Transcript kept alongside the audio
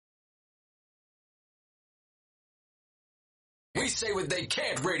We say what they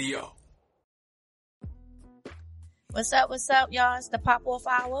can't radio. What's up, y'all? It's the Pop-Off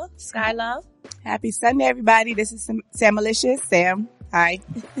Hour. Sky Love. Happy Sunday, everybody. This is Sam Malicious. Sam, hi.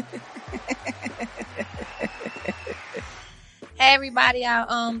 Hey, everybody.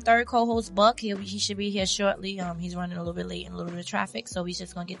 Our third co-host, Buck, he should be here shortly. He's running a little bit late and a little bit of traffic, so we're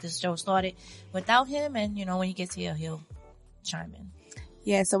just going to get this show started without him. And, when he gets here, he'll chime in.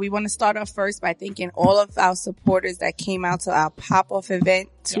 Yeah, so we want to start off first by thanking all of our supporters that came out to our pop-off event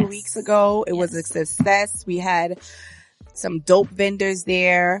 2 weeks ago. It was a success. We had some dope vendors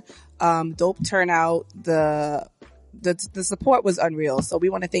there, dope turnout. The support was unreal. So we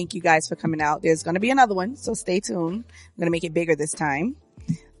want to thank you guys for coming out. There's going to be another one, so stay tuned. I'm going to make it bigger this time.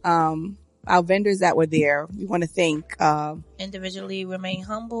 Our vendors that were there, we want to thank, individually, Remain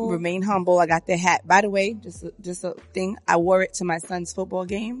Humble. Remain Humble. I got their hat. By the way, just a thing. I wore it to my son's football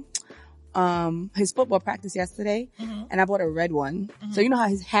game. His football practice yesterday, and I bought a red one. So you know how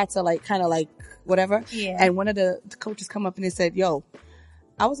his hats are kind of whatever? Yeah. And one of the coaches come up and they said, yo,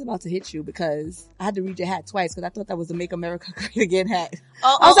 I was about to hit you because I had to read your hat twice because I thought that was the Make America Great Again hat.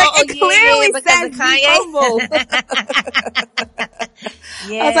 I was like, it clearly said Kanye.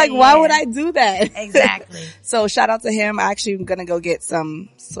 I was like, why would I do that? Exactly. So shout out to him. I actually am going to go get some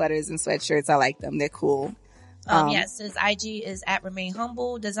sweaters and sweatshirts. I like them. They're cool. Yes, his IG is at Remain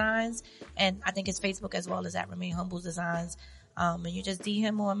Humble Designs, and I think his Facebook as well is at Remain Humble Designs. And you just DM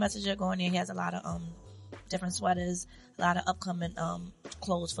him or Messenger, go in there. He has a lot of different sweaters, a lot of upcoming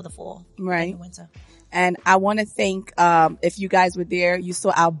clothes for the fall and winter. And I want to thank if you guys were there, you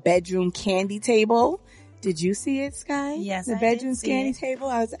saw our bedroom candy table. Did you see it, Sky? Yes, the I bedroom did candy it.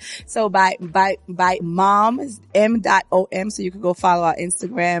 Table. So by mom is m.om. So you can go follow our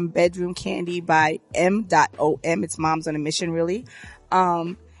Instagram, bedroom candy by m.om. It's Moms on a Mission, really.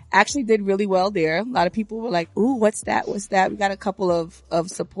 Actually did really well there. A lot of people were like, ooh, what's that? What's that? We got a couple of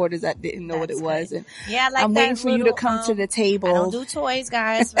supporters that didn't know what it was. And yeah, I'm waiting for you to come to the table. I don't do toys,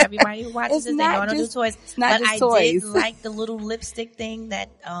 guys. For everybody who watches this, I don't do toys. It's not but just toys. I did like the little lipstick thing that,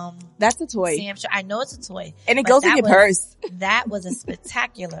 that's a toy. Sam, I know it's a toy. And it goes in your purse. That was a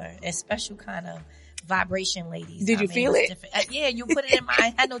spectacular, a special kind of vibration, ladies. Did you feel it? Yeah, you put it in my,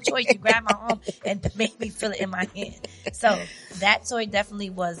 I had no choice. You grabbed my arm and made me feel it in my hand. So that toy definitely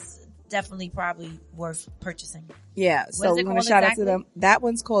probably worth purchasing. Yeah. So we're going to shout out to them. That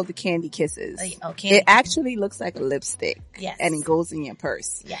one's called the Candy Kisses. It actually looks like a lipstick. Yes. And it goes in your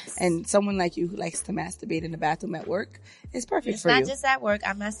purse. Yes. And someone like you who likes to masturbate in the bathroom at work, it's perfect for you. It's not just at work.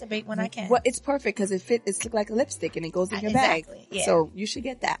 I masturbate when I can. Well, it's perfect because it's like a lipstick and it goes in your bag. Yeah. So you should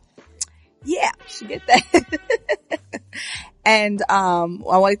get that. Yeah, you should get that. And, I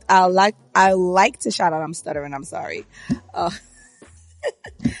like to shout out, I'm stuttering, I'm sorry.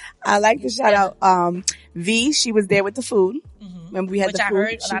 I like to shout out, V, she was there with the food. Remember we had the food. Which I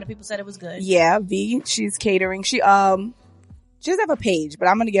heard a lot of people said it was good. Yeah, V, she's catering. She doesn't have a page, but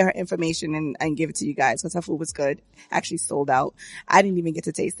I'm going to get her information and give it to you guys because her food was good. Actually sold out. I didn't even get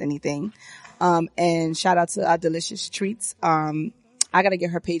to taste anything. And shout out to our delicious treats. I gotta get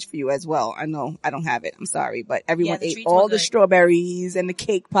her page for you as well. I know I don't have it. I'm sorry, but everyone ate all the strawberries and the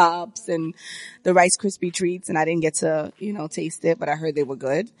cake pops and the Rice Krispie treats, and I didn't get to, taste it, but I heard they were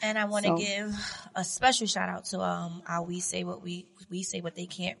good. And I want to give a special shout out to our We Say What They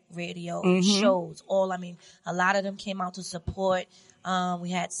Can't radio shows. A lot of them came out to support. We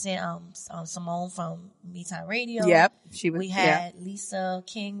had Simone from Me Time Radio. Yep, we had Lisa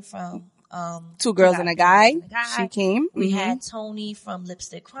King from Two Girls and a Guy. She came. We had Tony from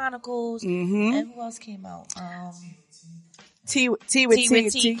Lipstick Chronicles. And who else came out? T with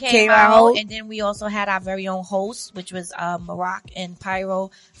T came out. And then we also had our very own host, which was Maroc and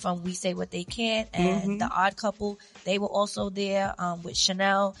Pyro from We Say What They Can't. And The Odd Couple, they were also there with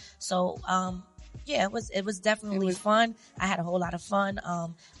Chanel. So yeah, it was definitely fun. I had a whole lot of fun.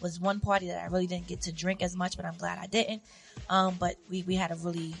 Was one party that I really didn't get to drink as much, but I'm glad I didn't. But we had a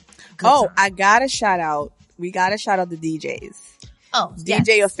really good time. I gotta shout out. We gotta shout out the DJs. Oh,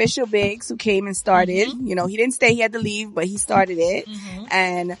 DJ Official Biggs, who came and started. He didn't stay, he had to leave, but he started it.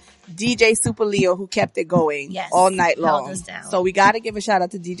 And DJ Super Leo, who kept it going all night long. Held us down. So we gotta give a shout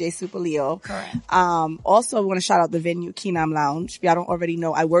out to DJ Super Leo. Correct. Also, we want to shout out the venue, Keenam Lounge. If y'all don't already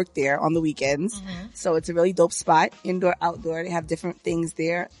know, I work there on the weekends. So it's a really dope spot. Indoor, outdoor. They have different things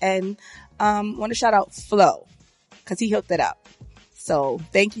there. And, want to shout out Flo, cause he hooked it up. So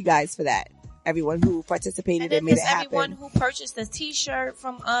thank you guys for that. Everyone who participated and made it happen. Everyone who purchased a t-shirt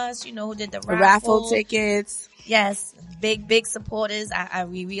from us, who did the raffle tickets. Yes. Big supporters.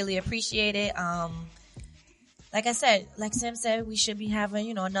 We really appreciate it. like I said, like Sam said, we should be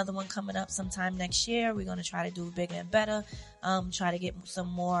having, another one coming up sometime next year. We're going to try to do bigger and better. Try to get some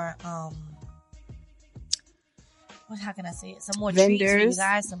more, how can I say it? Some more vendors. Treats for you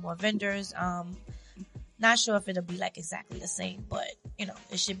guys, some more vendors. Not sure if it'll be like exactly the same, but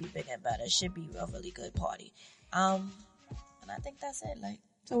it should be bigger and better. It should be a really good party. And I think that's it. Like,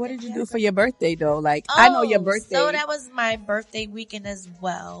 so what did you do for your birthday though? Like, I know your birthday. So that was my birthday weekend as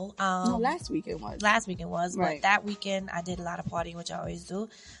well. No, last weekend was. Right. But that weekend I did a lot of partying, which I always do.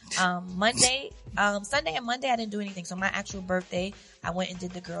 Sunday and Monday I didn't do anything. So my actual birthday, I went and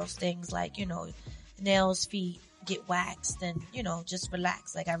did the girls things like, nails, feet, get waxed and, just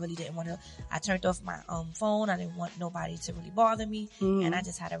relax. Like I really didn't want to, I turned off my phone. I didn't want nobody to really bother me. And I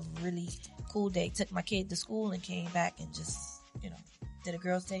just had a really cool day. Took my kid to school and came back and just, did a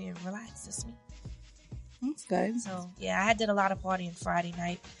girls' day and relaxed. That's me. That's good. So yeah, I did a lot of partying Friday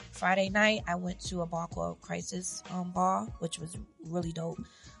night. Friday night, I went to a bar called Crisis Bar, which was really dope.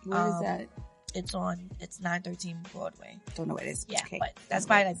 Where is that? It's 913 Broadway. Don't know where it is. Yeah, okay. but that's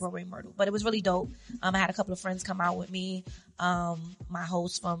probably like Broadway Myrtle. But it was really dope. I had a couple of friends come out with me. My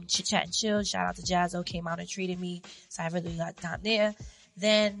host from Chit Chat and Chill, shout out to Jazzo, came out and treated me. So I really got down there.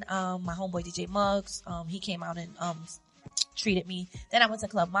 Then my homeboy DJ Muggs, he came out and treated me. Then I went to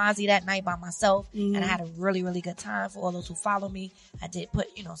Club Mozzie that night by myself, and I had a really, really good time. For all those who follow me, I did put,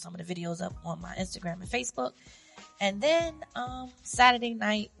 some of the videos up on my Instagram and Facebook. And then, Saturday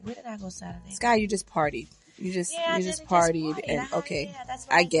night, where did I go Saturday? Sky, you just partied. You just partied and okay. That's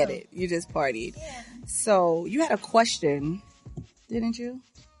what I get it. You just partied. Yeah. So you had a question, didn't you?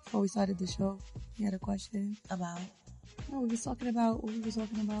 Before we started the show, you had a question About? No, we were talking about what we were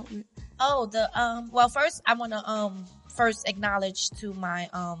talking about. Well, first I want to, first acknowledge to my,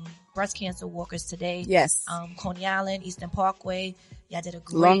 breast cancer walkers today. Yes. Coney Island, Eastern Parkway. Yeah, did a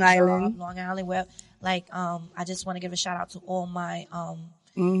great Long job. Island. Long Island. Well, I just want to give a shout out to all my,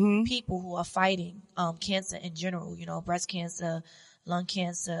 people who are fighting, cancer in general, breast cancer, lung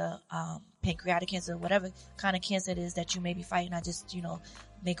cancer, pancreatic cancer, whatever kind of cancer it is that you may be fighting. I just,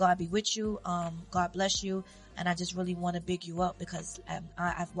 may God be with you. God bless you. And I just really want to big you up because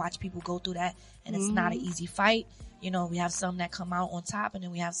I've watched people go through that and it's not an easy fight. We have some that come out on top and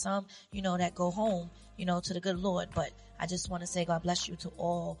then we have some, that go home, to the good Lord. But I just want to say God bless you to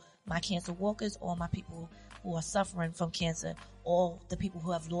all my cancer walkers, all my people who are suffering from cancer, all the people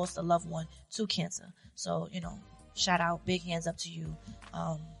who have lost a loved one to cancer. So, shout out, big hands up to you.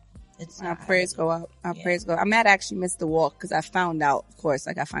 Our prayers go out. Prayers go out. I'm mad I actually missed the walk because I found out, of course,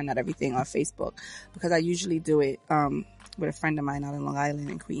 I find out everything on Facebook because I usually do it, with a friend of mine out in Long Island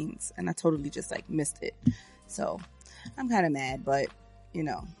in Queens and I totally just missed it. So I'm kind of mad, but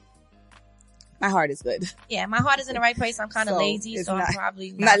my heart is good. Yeah, my heart is in the right place. I'm kind of lazy, so I'm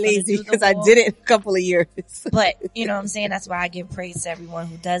probably not lazy because I did it a couple of years. But you know what I'm saying? That's why I give praise to everyone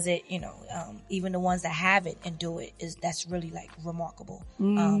who does it. Even the ones that have it and do it that's really remarkable.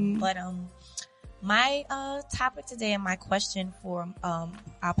 But my topic today and my question for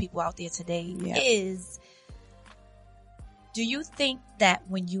our people out there today is: do you think that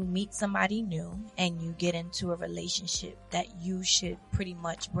when you meet somebody new and you get into a relationship that you should pretty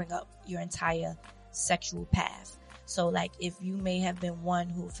much bring up your entire sexual path? So if you may have been one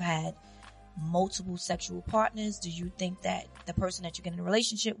who've had multiple sexual partners, do you think that the person that you get in a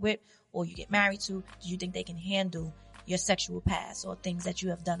relationship with or you get married to, do you think they can handle your sexual past or things that you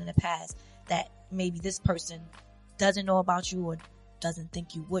have done in the past that maybe this person doesn't know about you or doesn't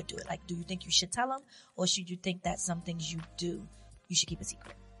think you would do it? Do you think you should tell them, or should you think that some things you do, you should keep a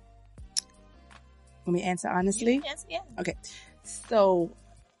secret? Let me answer honestly. Yes, yeah. Okay. So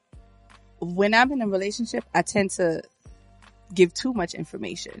when I'm in a relationship, I tend to give too much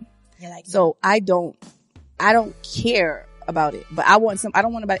information. So I don't care about it, but I don't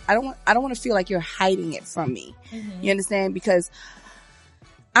want to feel like you're hiding it from me. You understand? Because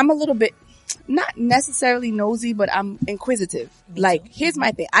I'm a little bit, not necessarily nosy, but I'm inquisitive. Here's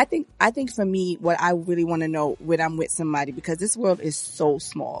my thing. I think for me, what I really want to know when I'm with somebody, because this world is so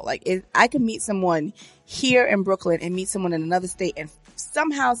small. I could meet someone here in Brooklyn and meet someone in another state and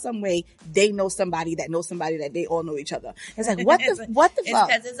somehow, some way, they know somebody that they all know each other. It's what the fuck?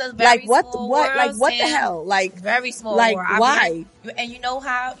 It's a very small world, what the hell? Very small world. Why?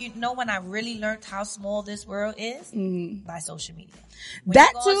 And when I really learned how small this world is? By social media. When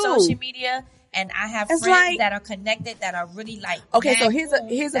That you go too. on social media, and I have friends that are connected that are really okay. So here's a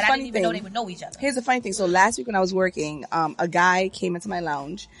that funny I didn't even thing. know they would know each other. Here's a funny thing. So last week when I was working, a guy came into my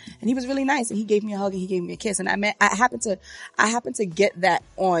lounge and he was really nice and he gave me a hug and he gave me a kiss and I happened to get that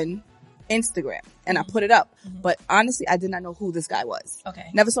on Instagram and I put it up. But honestly, I did not know who this guy was.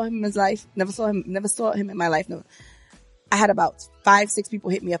 Okay. Never saw him in his life. Never saw him in my life. No. I had about 5-6 people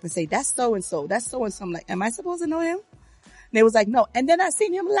hit me up and say, that's so and so. That's so and so. I'm like, am I supposed to know him? And they was like, no. And then I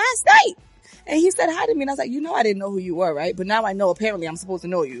seen him last night. And he said hi to me. And I was like, I didn't know who you were, right? But now I know apparently I'm supposed to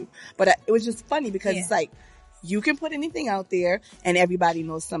know you. But it was just funny because it's like, you can put anything out there and everybody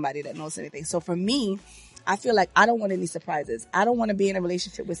knows somebody that knows anything. So for me, I feel like I don't want any surprises. I don't want to be in a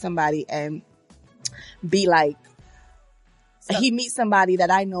relationship with somebody and be like, he meets somebody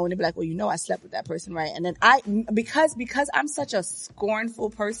that I know and they be like, well, I slept with that person, right? And then because I'm such a scornful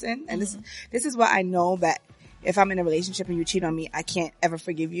person, and this is why I know that if I'm in a relationship and you cheat on me, I can't ever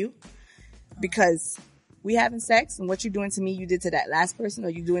forgive you, because we having sex and what you're doing to me, you did to that last person or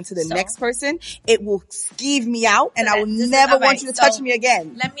you doing to the next person, it will skeeve me out and I will never want you to touch me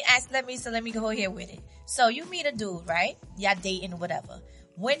again. Let me go here with it. So you meet a dude, right? Y'all dating or whatever.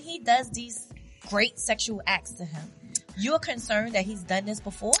 When he does these great sexual acts to him, you're concerned that he's done this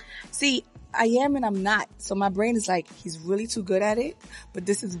before? See, I am and I'm not. So my brain is like, he's really too good at it, but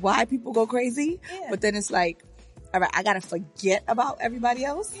this is why people go crazy. Yeah. But then it's like, all right, I gotta forget about everybody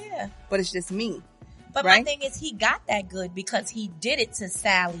else. Yeah. But it's just me. But right? My thing is, he got that good because he did it to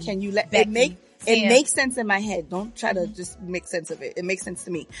Sally. Can you let Becky, it makes sense in my head. Don't try to just make sense of it. It makes sense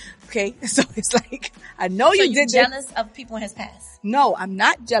to me. Okay? So it's like, I know you did jealous of people in his past? No, I'm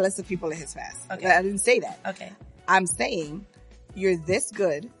not jealous of people in his past. Okay. I didn't say that. Okay. I'm saying, you're this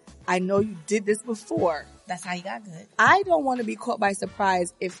good. I know you did this before. That's how you got good. I don't want to be caught by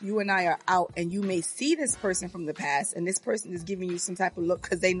surprise if you and I are out and you may see this person from the past and this person is giving you some type of look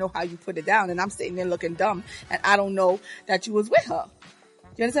because they know how you put it down and I'm sitting there looking dumb and I don't know that you was with her.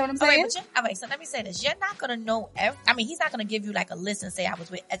 You understand what I'm saying? All right, so let me say this. You're not going to know he's not going to give you like a list and say I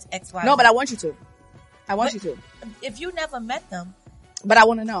was with X, Y. No, but I want you to. I want you to. If you never met them. But I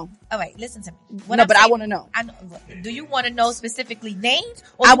want to know. All right, listen to me. I want to know. Do you want to know specifically names,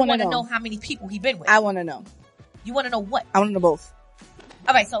 or do you want to know how many people he been with? I want to know. You want to know what? I want to know both.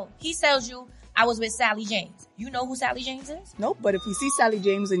 All right, so he tells you, I was with Sally James. You know who Sally James is? Nope, but if you see Sally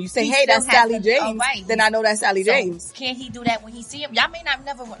James and you say, hey, that's Sally James, then I know that's Sally James. Can he do that when he see him? Y'all may not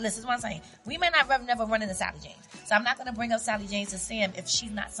never, listen, this is what I'm saying. We may not never run into Sally James. So I'm not going to bring up Sally James to Sam if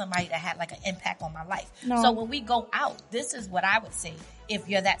she's not somebody that had like an impact on my life. No. So when we go out, this is what I would say if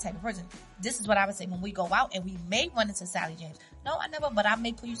you're that type of person. This is what I would say when we go out and we may run into Sally James. No, I never, but I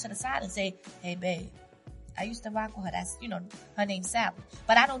may pull you to the side and say, hey, babe, I used to rock with her. That's, her name's Sally.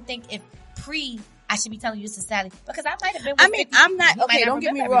 But I don't think if I should be telling you this is Sally because I might have been with I'm not, okay, don't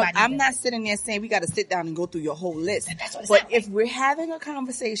get me wrong. I'm not sitting there saying we got to sit down and go through your whole list. But if we're having a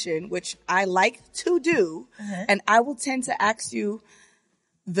conversation, which I like to do, and I will tend to ask you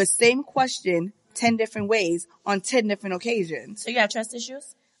the same question 10 different ways on 10 different occasions. So you have trust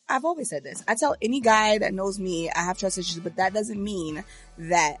issues? I've always said this. I tell any guy that knows me, I have trust issues, but that doesn't mean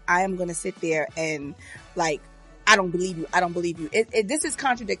that I am going to sit there and like, I don't believe you. I don't believe you. This is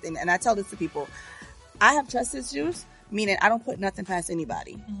contradicting. And I tell this to people. I have trust issues, meaning I don't put nothing past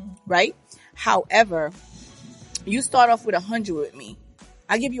anybody, right? However, you start off with 100 with me.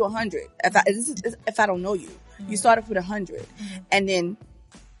 I give you 100. If I don't know you, you start off with 100 and then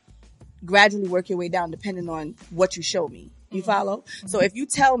gradually work your way down depending on what you show me. You follow? So if you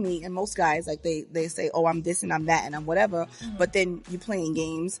tell me, and most guys, like they say, oh, I'm this and I'm that and I'm whatever, but then you playing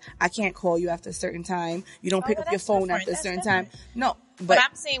games. I can't call you after a certain time. You don't pick up your phone after a certain time. No. But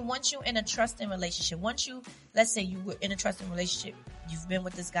I'm saying once you're in a trusting relationship, let's say you were in a trusting relationship, you've been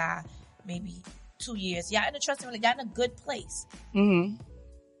with this guy maybe 2 years, y'all in a trusting relationship, y'all in a good place.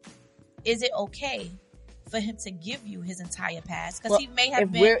 Is it okay for him to give you his entire past? Because he may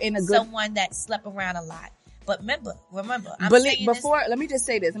have been someone that slept around a lot. But remember, let me just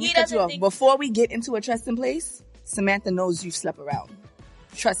say this. Let me cut you off. Before we get into a trusting place, Samantha knows you've slept around.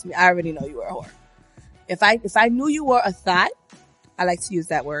 Trust me, I already know you were a whore. If I knew you were a thought, I like to use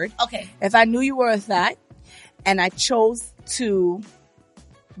that word. Okay. If I knew you were a thought and I chose to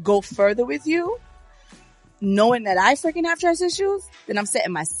go further with you, knowing that I freaking have trust issues, then I'm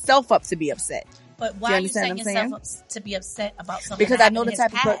setting myself up to be upset. But why are you setting yourself up to be upset about something because I know the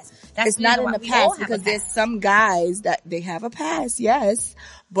type of it's not in the past because there's some guys that they have a past, yes,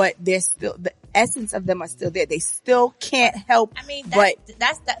 but they're still, the essence of them are still there. They still can't help. I mean,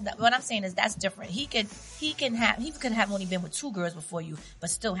 that's what I'm saying is that's different. He could have only been with 2 girls before you,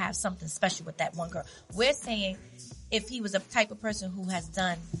 but still have something special with that one girl. We're saying if he was a type of person who has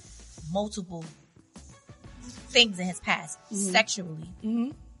done multiple things in his past sexually,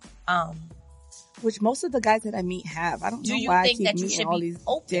 which most of the guys that I meet have. I don't know why I keep meeting all these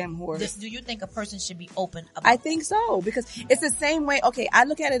damn whores. Do you think a person should be open about I think so, because it's the same way. Okay, I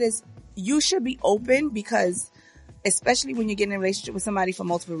look at it as you should be open because especially when you get in a relationship with somebody for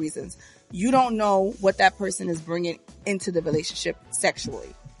multiple reasons, you don't know what that person is bringing into the relationship sexually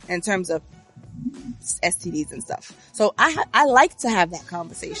in terms of STDs and stuff. So I like to have that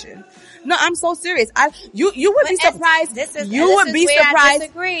conversation. No, I'm so serious. You would be surprised. You would be surprised. I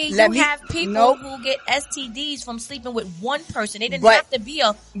disagree. You have people who get STDs from sleeping with one person. They didn't have to be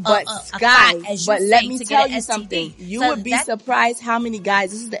a Sky. But let me tell you something. You would be surprised how many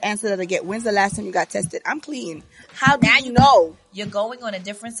guys. This is the answer that I get. When's the last time you got tested? I'm clean. How do you know? You're going on a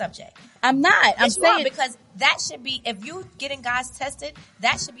different subject. I'm not. I'm saying because that should be, if you getting guys tested,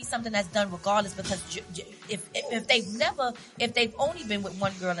 that should be something that's done regardless. Because if they've only been with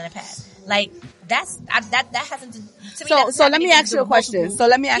one girl in the past, like that hasn't. To me, so let me ask you a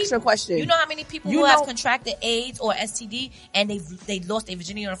question. You know how many people who have contracted AIDS or STD and they lost their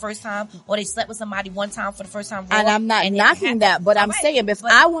virginity on the first time, or they slept with somebody one time for the first time. And I'm not knocking that, but I'm saying if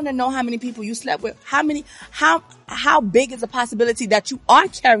I want to know how many people you slept with, how big is the possibility that you are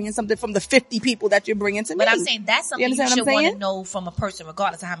carrying something from the 50 people that you're bringing to me? But I'm saying that's something you should want to know from a person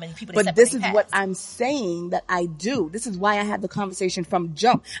regardless of how many people they slept with. But this is what I'm saying that I do. This is why I had the conversation from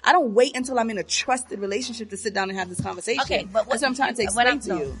jump. I don't wait until I'm in a trusted relationship to sit down and have this conversation. Okay, but that's what I'm trying to explain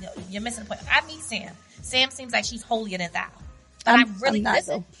to you. You're missing the point. I meet Sam. Sam seems like she's holier than thou. But I'm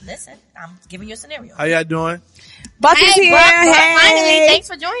listen, I'm giving you a scenario. How y'all doing? Buck is here. Hey. Finally, thanks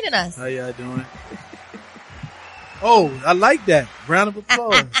for joining us. How y'all doing? Oh, I like that. Round of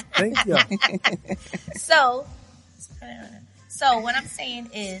applause. Thank y'all. So what I'm saying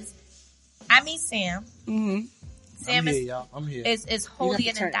is, I meet Sam. Mm-hmm. Sam I'm here. is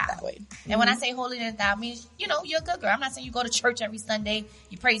holier than thou. And when I say holier than thou, means, you're a good girl. I'm not saying you go to church every Sunday,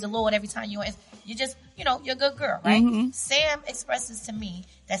 you praise the Lord every time you just, you're a good girl, right? Mm-hmm. Sam expresses to me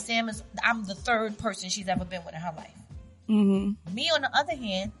that I'm the third person she's ever been with in her life. Mm-hmm. Me, on the other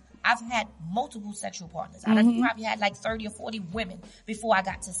hand, I've had multiple sexual partners. I probably had like 30 or 40 women before I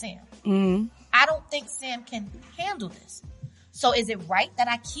got to Sam. Mm-hmm. I don't think Sam can handle this. So is it right that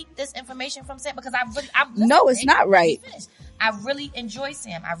I keep this information from Sam? Because no, it's not right. I really enjoy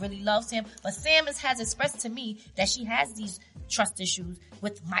Sam. I really love Sam. But Sam has expressed to me that she has these trust issues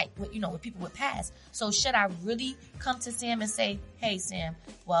with people with past. So should I really come to Sam and say, hey, Sam,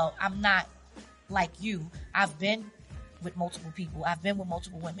 well, I'm not like you. I've been with multiple people. I've been with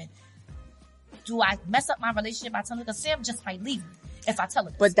multiple women. Do I mess up my relationship by telling her? Because Sam just might leave me if I tell her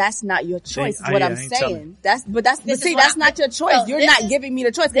this. But that's not your choice, is what I'm saying. That's not your choice. So you're not giving me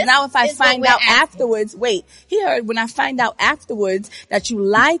the choice. Because now if I find out afterwards, when I find out afterwards that you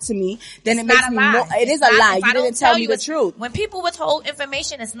lied to me, then it makes me more, it is a lie. You didn't tell me the truth. When people withhold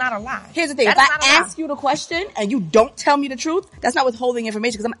information, it's not a lie. Here's the thing. If I ask you the question and you don't tell me the truth, that's not withholding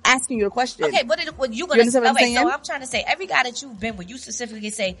information because I'm asking you the question. Okay, what you gonna say? Okay, so I'm trying to say, every guy that you've been with, you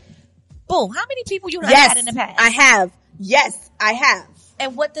specifically say, boo, how many people you had in the past? I have. Yes, I have.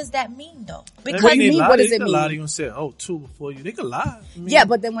 And what does that mean, though? Because what does it mean? They can say, two before you. They can lie. Yeah,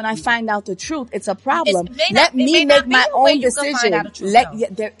 but then when I find out the truth, it's a problem. Let me make my own decision.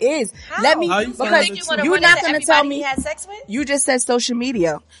 There is. How? Let me, because you're not going to tell me. Had sex with? You just said social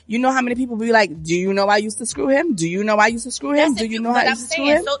media. You know how many people be like, do you know I used to screw him? Do you know I used to screw him? Do you know I used to screw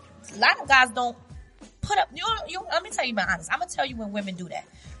him? So, a lot of guys don't put up, let me tell you, be honest. I'm going to tell you when women do that.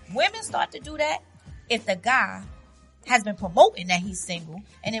 Women start to do that if the guy has been promoting that he's single,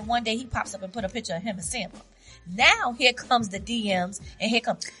 and then one day he pops up and put a picture of him and Sam up. Now here comes the DMs, and here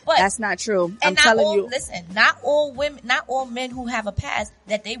comes. But that's not true. I'm telling you. Listen, not all men who have a past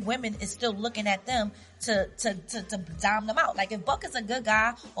that they women is still looking at them to dime them out. Like if Buck is a good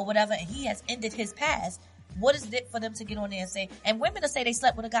guy or whatever, and he has ended his past. What is it for them to get on there and say? And women will say they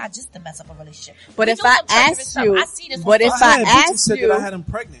slept with a guy just to mess up a relationship. But if I ask you, that I had him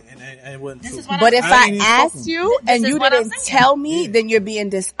pregnant and wasn't true. But if I ask you and you didn't tell me, then you're being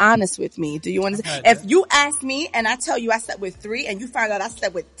dishonest with me. Do you understand? If you ask me and I tell you I slept with 3 and you find out I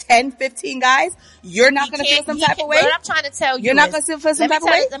slept with 10, 15 guys, you're not going to feel some type of way? What I'm trying to tell you, you're not going to feel some type of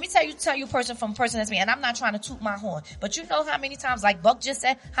way? Let me tell you person from person that's me, and I'm not trying to toot my horn, but you know how many times, like Buck just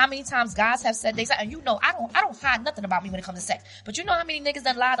said, how many times guys have said they slept, and you know I don't hide nothing about me when it comes to sex. But you know how many niggas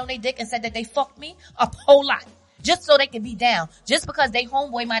done lied on their dick and said that they fucked me? A whole lot. Just so they can be down. Just because they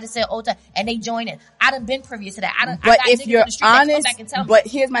homeboy might have said, and they join in. I done been privy to that. But if you're honest, but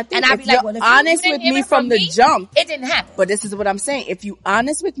here's my thing. If you're honest with me from the jump, it didn't happen. But this is what I'm saying. If you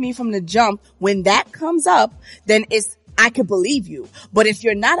honest with me from the jump, when that comes up, then I could believe you. But if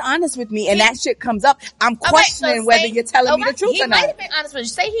you're not honest with me and that shit comes up, I'm questioning whether you're telling me the truth or not. He might have been honest with you.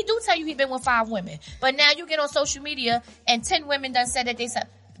 Say he do tell you he been with 5 women. But now you get on social media and 10 women done said that they said,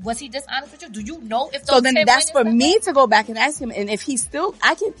 Was he dishonest with you? Do you know if those So then 10 that's for women me to go back and ask him. And if he's still,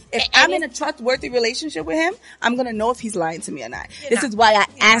 if I'm in a trustworthy relationship with him, I'm going to know if he's lying to me or not. This is why I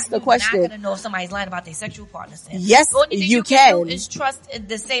asked the question. You're not going to know if somebody's lying about their sexual partner. Yes, the only thing you can can. do is trust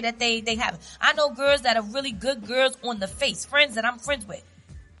to say that they have it. I know girls that are really good girls on the face, friends that I'm friends with,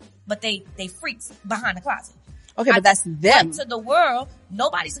 but they freaks behind the closet. Okay, but that's them. But to the world,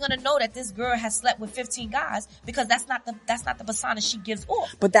 nobody's gonna know that this girl has slept with 15 guys because that's not the persona she gives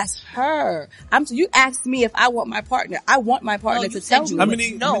off. But that's her. You asked me if I want my partner. I want my partner to tell you. How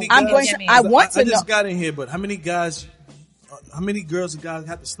many guys, I want to know. I just got in here, but how many girls and guys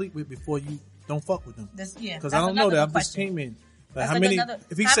have to sleep with before you don't fuck with them? Because I don't know that. I just came in. Like, how many?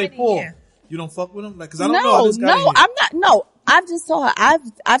 If he say 4, you don't fuck with him? Like, because I don't know. No, I'm not. No, I've just told her.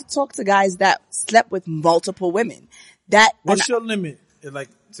 I've talked to guys that slept with multiple women. What's your limit? Like,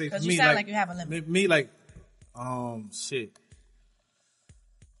 say for me, like you have a limit.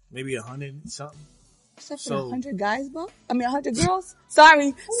 Maybe 100 something. Except for 100 guys, bro. 100 girls.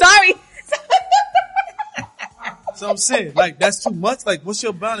 Sorry. So I'm saying, like, that's too much. Like, what's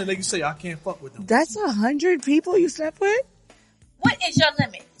your boundary? Like you say, I can't fuck with them. That's 100 people you slept with? What is your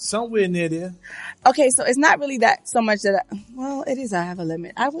limit? Somewhere near there. Okay, so it's not really that so much that it is. I have a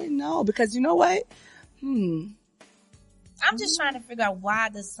limit. I wouldn't know because you know what? I'm just trying to figure out why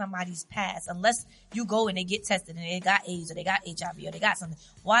does somebody's past, unless you go and they get tested and they got AIDS or they got HIV or they got something,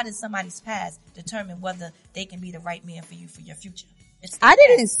 why does somebody's past determine whether they can be the right man for you for your future? I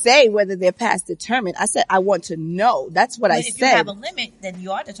didn't say whether their past determined. I said I want to know. That's what I said. If you have a limit, then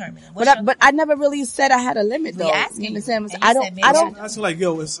you are determining. But I never really said I had a limit though. You understand? I don't. I'm asking like,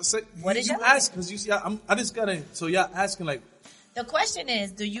 yo, what is your ask? Because you see, I just got in. So y'all asking like. The question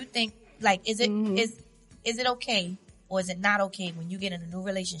is, do you think like is it okay or is it not okay when you get in a new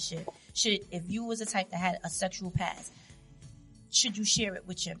relationship? If you was the type that had a sexual past, should you share it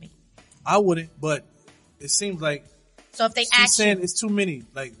with your mate? I wouldn't, but it seems like. So if they ask saying it's too many,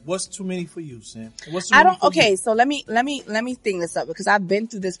 like what's too many for you, Sam? So let me think this up because I've been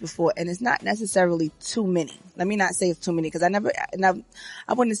through this before and it's not necessarily too many. Let me not say it's too many because I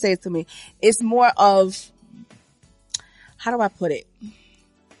wouldn't say it's too many. It's more of, how do I put it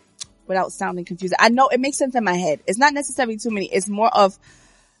without sounding confusing? I know it makes sense in my head. It's not necessarily too many. It's more of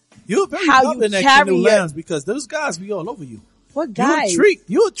you're very how you carry lounge because those guys be all over you. What guys?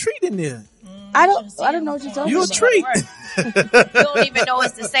 You're a treat in there. I don't know what you're talking about. You're a treat. You don't even know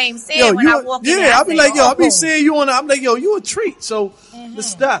it's the same Sam when I walk in. Yeah, I'll be like, I be seeing you I'm like, you a treat. So let's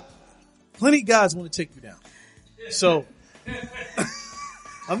stop. Plenty of guys want to take you down. So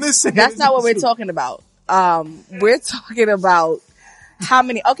I'm just saying. That's not what we're talking about. We're talking about how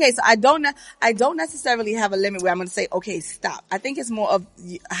many. Okay, so I don't necessarily have a limit where I'm going to say, okay, stop. I think it's more of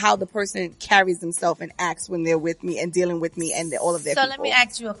how the person carries themselves and acts when they're with me and dealing with me and all of their people. So let me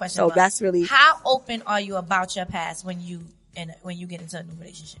ask you a question. So that's really how open are you about your past when you get into a new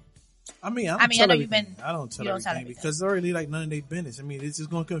relationship? I know I don't tell everything because it's already like none of their business. I mean, it's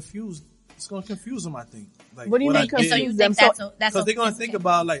just going to confuse. It's going to confuse them, I think. Like, what do you mean confuse them? Because they're going to think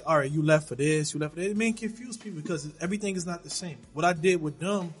about like, all right, you left for this, you left for that. It may confuse people because everything is not the same. What I did with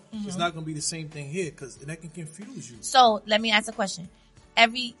them is not going to be the same thing here because that can confuse you. So let me ask a question.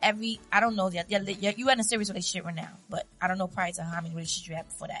 Every I don't know yet. You're in a serious relationship right now, but I don't know prior to how many relationships you had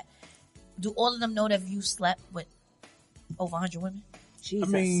before that. Do all of them know that you slept with over 100 women? Jesus.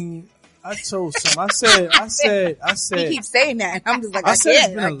 I mean, I told some. I said. He keeps saying that. I'm just like, I said it's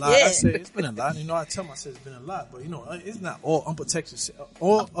been a lot. I said it's been a lot. You know, I tell myself it's been a lot, but you know, it's not all unprotected.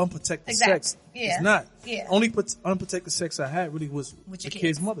 Unprotected sex. Yeah. It's not. Yeah. Only unprotected sex I had really was with the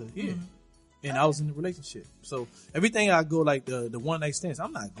kid's mother. Yeah. Mm-hmm. And I was in a relationship. So everything I go like the one night stands,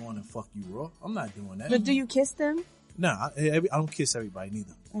 I'm not going to fuck you raw. I'm not doing that. But do you kiss them? Nah, I don't kiss everybody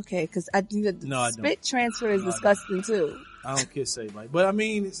neither. Okay, because I think that spit transfer is disgusting too. I don't kiss everybody, but I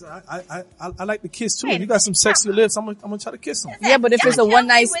mean, I like to kiss too. If you got some sexy lips, I'm gonna try to kiss them. Yeah, but if it's a one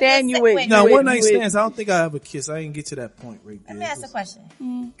night stand, one night stands. I don't think I ever kiss. I didn't get to that point right there. Let me ask a question.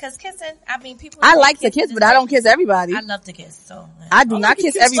 Because kissing, I mean, people. I like to kiss, but I don't kiss everybody. I love to kiss, so I do not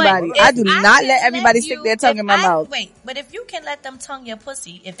kiss everybody. I do not let everybody stick their tongue in my mouth. Wait, but if you can let them tongue your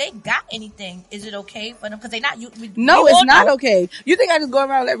pussy, if they got anything, is it okay for them? Because they not you. No, it's not okay. You think I just go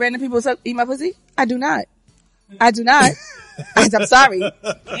around and let random people eat my pussy? I do not. I'm sorry.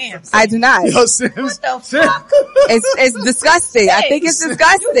 Damn, I do not. Yo, Sim, what the fuck? It's disgusting. I think it's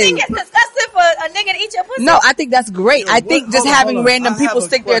disgusting. You think it's disgusting for a nigga to eat your pussy? No, I think that's great. I think just having random people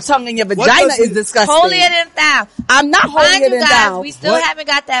stick their tongue in your vagina is disgusting. Holier than thou. I'm not holier than thou. We still haven't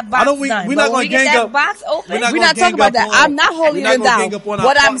got that box done. We're not going to gang up. Box open. We're not talking about that. I'm not holier than thou.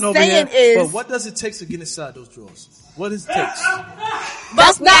 What I'm saying is, but what does it take to get inside those drawers? What does it take?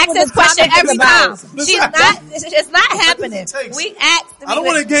 That's not ask this question every time. It's not happening. We asked. I don't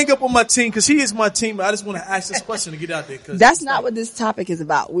want to gang up on my team because he is my team. But I just want to ask this question to get out there. That's not what this topic is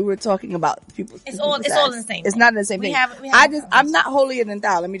about. We were talking about people. It's all in the same. It's not in the same thing. I'm not holier than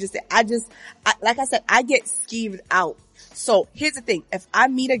thou. Let me just say, like I said, I get skeeved out. So here's the thing. If I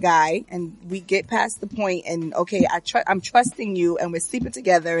meet a guy and we get past the point and okay, I'm trusting you and we're sleeping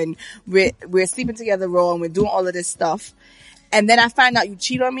together and we're sleeping together raw and we're doing all of this stuff. And then I find out you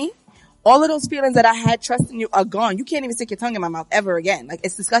cheat on me. All of those feelings that I had trusting you are gone. You can't even stick your tongue in my mouth ever again. Like,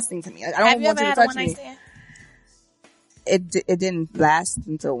 it's disgusting to me. Like, I don't want you to touch me. It didn't last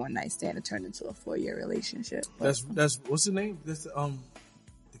until one night stand. It turned into a 4-year relationship. That's what's the name? That's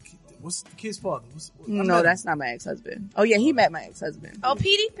what's the kid's father? No, that's not my ex-husband. Oh yeah, he met my ex-husband. Oh,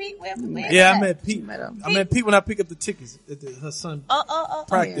 Pete. Yeah, I met Pete. I met Pete when I picked up the tickets at her son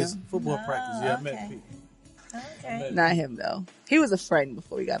practice, football practice. Yeah, I met Pete. Okay. Not him though. He was a friend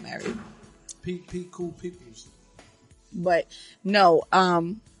before we got married. Pete, cool peoples. But no,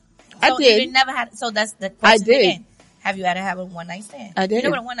 I did. You never had. So that's the question. I did. Again. Have you ever had a one night stand? I did. You know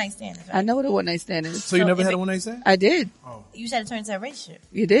what a one night stand is, right? I know what a one night stand is. So you never had a one night stand? I did. Oh. You said it turned into a relationship.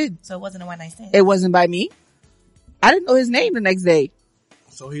 You did. So it wasn't a one night stand. It wasn't by me. I didn't know his name the next day.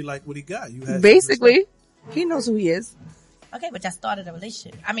 So he liked what he got. You had basically. He knows who he is. Okay, but that started a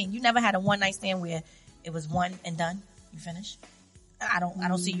relationship. I mean, you never had a one night stand where it was one and done. You finish. I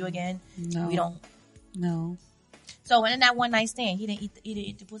don't see you again. No. We don't. No. So in that one night stand, he didn't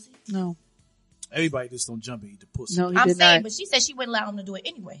eat the pussy? No. Everybody just don't jump and eat the pussy. No, I'm saying, but she said she wouldn't allow him to do it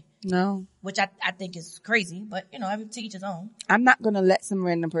anyway. No. Which I think is crazy, but every to each his own. I'm not gonna let some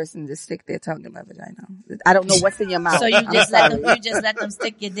random person just stick their tongue in my vagina. I don't know what's in your mouth. So you just let them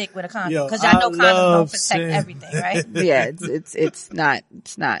stick your dick with a condom. Cause y'all know condoms don't protect everything, right? Yeah, it's not,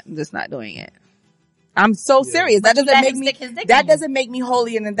 I'm just not doing it. I'm so serious. That doesn't make me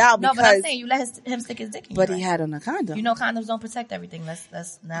holier than thou. No, but I'm saying you let him stick his dick in. But he had on a condom. Condoms don't protect everything.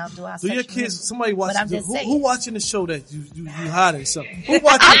 Let's now do our. Do your kids? Somebody watching? Who watching the show that you hiding something? Who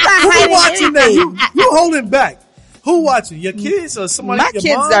watching? Who watching that? You holding back? Who watching? Your kids or somebody? My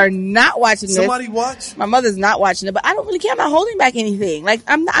kids are not watching this. Somebody watch? My mother's not watching it, but I don't really care. I'm not holding back anything. Like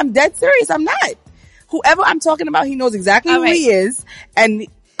I'm dead serious. I'm not. Whoever I'm talking about, he knows exactly who he is, and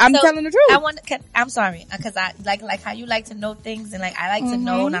I'm telling the truth. I'm sorry, because I like how you like to know things, and like I like to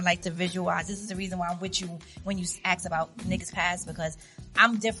know and I like to visualize. This is the reason why I'm with you when you ask about niggas past, because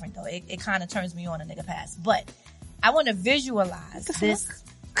I'm different though. It kind of turns me on a nigga past, but I want to visualize this.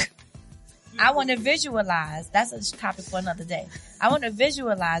 I want to visualize. That's a topic for another day. I want to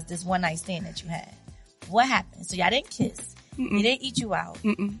visualize this one night stand that you had. What happened? So y'all didn't kiss. He didn't eat you out.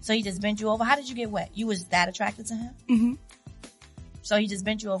 So he just bent you over. How did you get wet? You was that attracted to him? So he just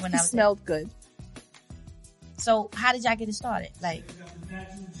bent you over and that was smelled good. So how did y'all get it started? Like,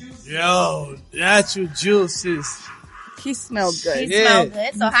 yo, natural juices. He smelled good. He smelled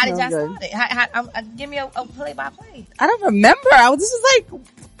good. So how did y'all start it? Give me a play by play. I don't remember. This was like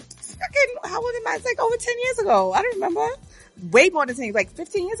fucking, how old am I? It's like over 10 years ago. I don't remember. Way more than 10, like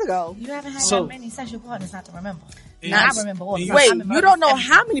 15 years ago. You haven't had that many sexual partners not to remember. I remember all. Wait, you don't know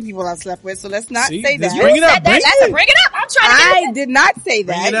how many people I slept with, so let's not say that. Bring it up. Bring it up. I'm trying to. I did not say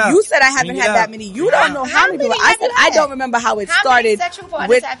that. You said I haven't had that many. You don't know how many people. I said I don't remember how it started. How many sexual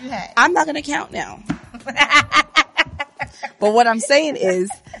partners have you had? I'm not gonna count now. But what I'm saying is,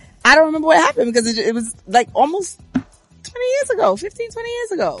 I don't remember what happened because it was like almost 20 years ago, 15, 20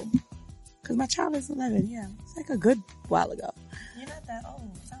 years ago. Because my child is 11. Yeah, it's like a good while ago. You're not that old.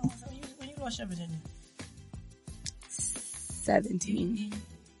 So when you lost your virginity? 17.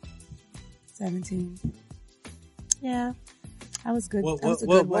 Yeah. I was good.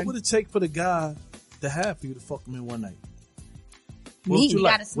 What would it take for the guy to have for you to fuck him in one night? Me. You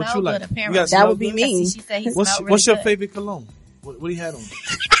gotta smell good, apparently. That would be me. What's your favorite cologne? What do you had on?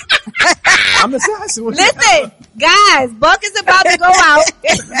 I'm assassin. Listen, guys, Buck is about to go out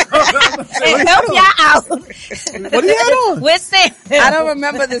and help y'all out. What do you had on? With Sam. I don't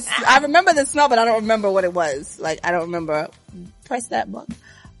remember this. I remember the smell, but I don't remember what it was. Like, I don't remember. Press that, Buck.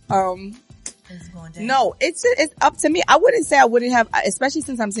 No, it's up to me. I wouldn't say I wouldn't have, especially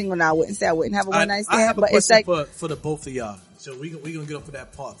since I'm single now, I wouldn't say I wouldn't have a one night stand. I have a question for the both of y'all. So we gonna get up for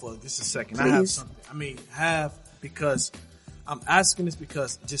that part for just a second. Please. I have something. Because I'm asking this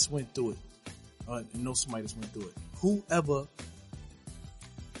because I just went through it. You know somebody just went through it. Whoever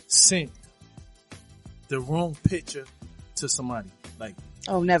sent the wrong picture to somebody, like,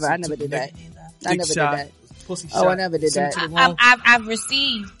 oh, never. I never did that. I never did that. I never did that.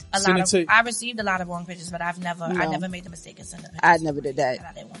 I've received a lot of wrong pictures, but I never made the mistake of sending pictures. I never did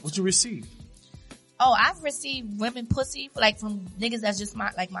that. What you received? Oh, I've received women pussy like from niggas that's just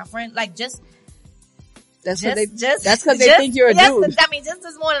my friend, like just. That's because they think you're a dude. I mean, just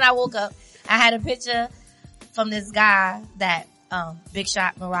this morning I woke up, I had a picture from this guy that, Big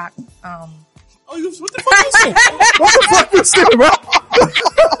Shot Barack, Oh, what the fuck you said? What the fuck you said, bro?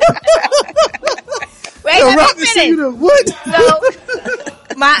 Wait, Yo, let Rock me is finish. the what? So,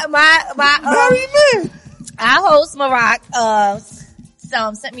 I host Barack,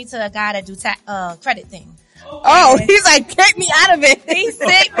 sent me to a guy that do credit thing. Oh, he's like, get me out of it. He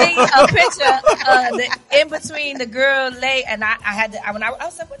sent me a picture, in between the girl lay, and I had to, when I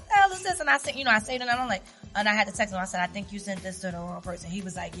was like, what the hell is this? And I said, I saved it, and I'm like, and I had to text him. I said, I think you sent this to the wrong person. He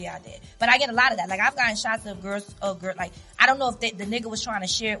was like, yeah, I did. But I get a lot of that. Like, I've gotten shots of girls, like, I don't know if the nigga was trying to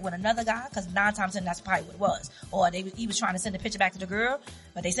share it with another guy, cause 9 times 10 that's probably what it was. Or he was trying to send a picture back to the girl,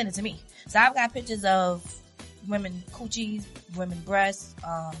 but they sent it to me. So I've got pictures of women coochies, women breasts,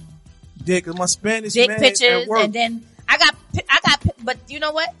 dick, my Spanish dick man pictures, and then I got, but you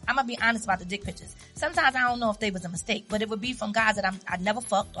know what? I'm gonna be honest about the dick pictures. Sometimes I don't know if they was a mistake, but it would be from guys that I never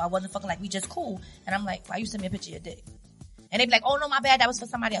fucked, or I wasn't fucking, like, we just cool. And I'm like, why you send me a picture of your dick? And they'd be like, oh no, my bad, that was for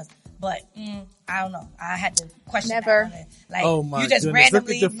somebody else. But, I don't know. I had to question Never. that. Like, oh my you just goodness.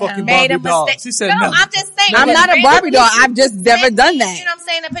 randomly Look at the fucking made Barbie a doll. mistake. She said no, no. I'm just saying. I'm not a Barbie doll. I've just never done that. You know what I'm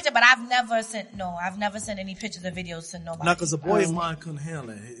saying? A picture, but I've never sent any pictures or videos to nobody. Not cause a boy of mine couldn't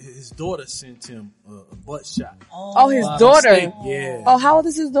handle it. His daughter sent him a butt shot. Oh, his By daughter. mistake. Yeah. Oh, how old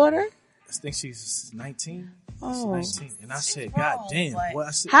is his daughter? I think she's 19. Oh. 19. And I said, God damn. What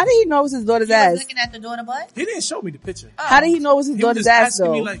I said, How did he know it was his daughter's You was ass? looking at the daughter butt? he didn't show me the picture. How did he know it was his He was daughter's just ass asking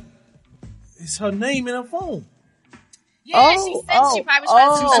though? me like, it's her name in her phone. Yeah, she probably was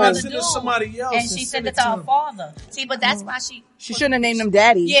trying to She send it said to it's somebody else. and she sent it to her father. See, but that's why she shouldn't have named him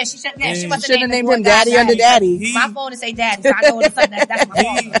daddy. Yeah, she said. Yeah, she must Should have have named him daddy under daddy. My phone to say daddy, so I know it's something that's my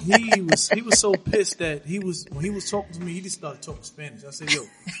phone. He was so pissed that when he was talking to me, he just started talking Spanish. I said, yo,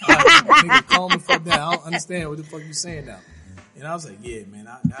 nigga, calm the fuck down. I don't understand what the fuck you saying now. And I was like, yeah, man,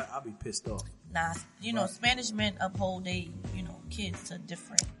 I'll be pissed off. Nah, Spanish men uphold they, kids to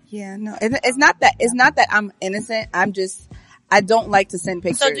different. Yeah, no, it's not that I'm innocent. I don't like to send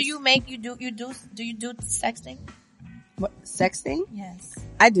pictures. So do you do sexting? What, sexting? Yes.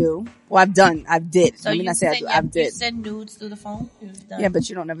 I do. Well, I've did. So I mean, I say I do. I've did. You send nudes through the phone? Yeah, but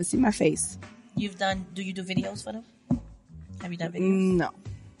you don't never see my face. Do you do videos for them? Have you done videos? No.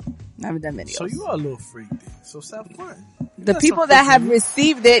 Never done videos. So you are a little freak then. So stop playing. The people that have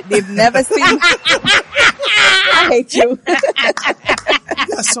received it, they've never seen. I hate you.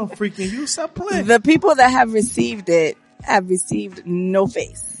 You got some freaking you. Stop playing. The people that have received it have received no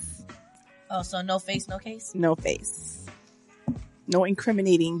face. Oh, so no face, no case? No face. No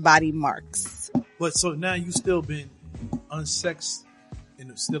incriminating body marks. But so now you still been unsexed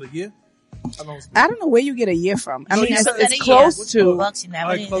in still a year? I don't know where you get a year from. I mean, it's close to.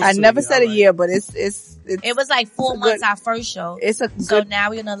 I never said a year, but it's it was like 4 months our first show. It's a so good now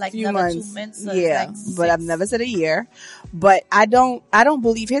we're gonna like few another months. 2 months. So yeah, like but I've never said a year. But I don't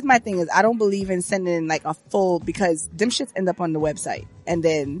believe. Here's my thing: is I don't believe in sending like a full, because them shits end up on the website, and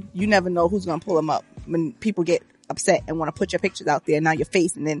then you never know who's gonna pull them up when people get upset and want to put your pictures out there, now your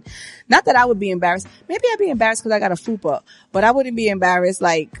face, and then not that I would be embarrassed. Maybe I'd be embarrassed because I got a fupa, but I wouldn't be embarrassed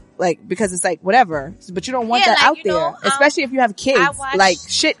like because it's like whatever. But you don't want that out there, especially if you have kids.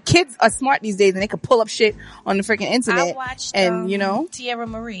 Kids are smart these days and they can pull up shit on the freaking internet. I watched, and Tierra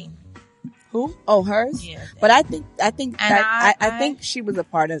Marie. Who? Oh, hers. Yeah. But I think she was a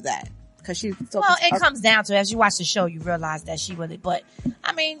part of that. Cause she's so it comes down to, as you watch the show, you realize that she really, but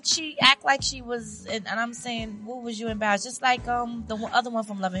I mean, she act like she was, and I'm saying, what was you embarrassed? Just like, the other one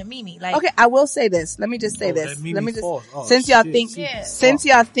from Love and Mimi. Like, okay, I will say this. Let me just say this. Let me just, since y'all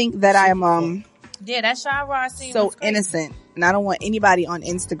think that I am, that's Shara scene. So innocent, and I don't want anybody on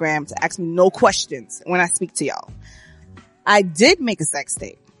Instagram to ask me no questions when I speak to y'all. I did make a sex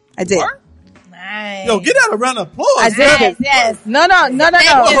tape. I did. What? Nice. Yo, get out a round of applause. I did. Yes. No.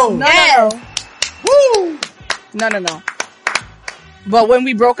 Woo. No. But when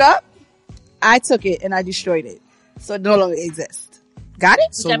we broke up, I took it and I destroyed it, so it no longer exists. Got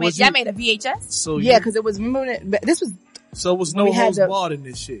it? So y'all made a VHS. So yeah, because it was. Remember that this was. So it was no hose barred in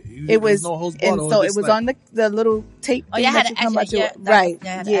this shit. It was no hose barred. And so it was on the little tape. Oh, you had to actually, right.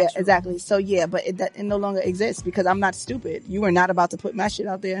 Yeah, exactly. So yeah, but it no longer exists because I'm not stupid. You were not about to put my shit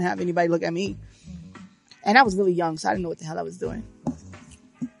out there and have anybody look at me. And I was really young, so I didn't know what the hell I was doing.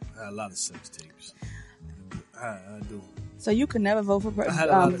 I had a lot of sex tapes. I do. So you could never vote for run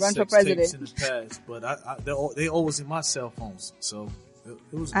for president. Tapes in the past, but they always in my cell phones, so it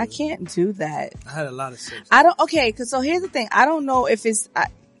was good. I can't do that. I had a lot of sex. So here's the thing. I don't know if it's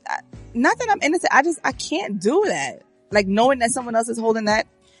not that I'm innocent. I can't do that. Like knowing that someone else is holding that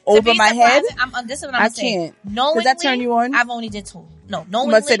over my head. This is what I'm saying. Can't. Does that turn you on? I've only did 2. No,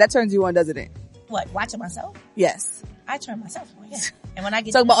 knowingly. Let's say that turns you on, doesn't it? What? Watching myself? Yes. I turn myself on. Yeah. And when I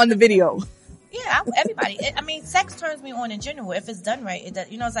get talk about on the video. Yeah, everybody. I mean, sex turns me on in general if it's done right.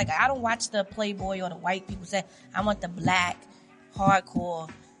 It's like I don't watch the Playboy or the white people say I want the black, hardcore,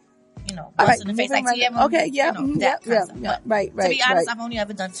 bust in the face like TM. Okay, yeah, right. To be honest, I've only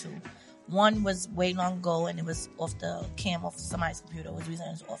ever done 2. One was way long ago, and it was off the cam off somebody's computer. It was using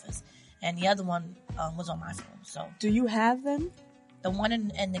in his office, and the other one was on my phone. So, do you have them? The one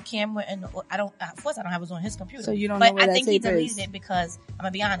in the camera, and I don't. Of course, I don't have it on his computer. So you don't know where that tape is. But I think he deleted it because I'm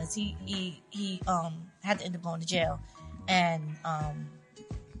gonna be honest. He had to end up going to jail, and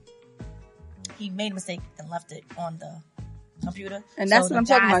he made a mistake and left it on the computer. And that's what I'm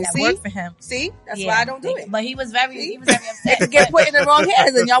talking about. Worked for him. See, that's why I don't do it. But he was very upset. It could get put in the wrong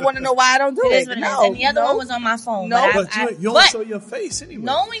hands, and y'all want to know why I don't do it. No, and the other one was on my phone. No, but you don't show your face anyway.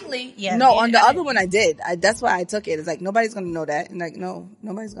 Knowingly, yeah. No, on the other one I did. That's why I took it. It's like nobody's gonna know that, and like no,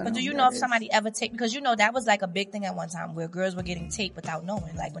 nobody's gonna. But do you know if somebody ever taped? Because that was like a big thing at one time where girls were getting taped without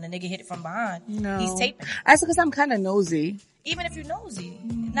knowing. Like when a nigga hit it from behind, he's taping. That's because I'm kind of nosy. Even if you're nosy,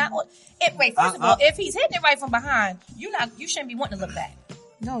 first of all, if he's hitting it right from behind, you shouldn't be wanting to look back.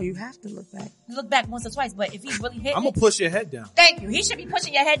 No, you have to look back. Look back once or twice, but if he's really hitting, I'm gonna push your head down. Thank you. He should be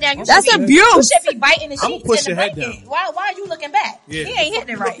pushing your head down. That's abuse. You should be biting the sheets. I'm gonna push your head down. Why are you looking back? Yeah. He ain't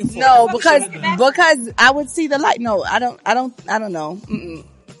hitting it right. No, because I would see the light. No, I don't know.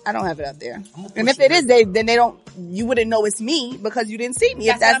 I don't have it up there. And if it is, then they don't. You wouldn't know it's me because you didn't see me.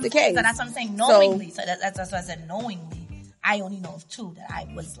 If that's the case, so that's what I'm saying. Knowingly, so that's what I said. Knowingly. I only know of 2 that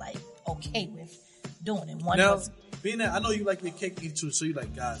I was like okay with doing it. One was being that I know you like your cake eating too, so you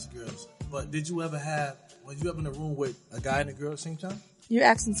like guys, girls. But was you ever in a room with a guy and a girl at the same time? You're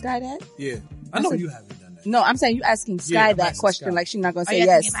asking Sky that? Yeah, I know you haven't done that. No, I'm saying you asking Sky that question. Sky. Like she's not gonna say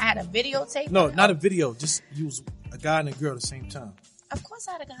yes. If I had a videotape? No, not a video. Just use a guy and a girl at the same time. Of course,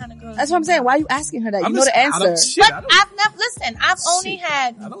 I had a guy and a girl. That's what I'm saying. Why are you asking her that? You know the answer. But I've never listened. I've only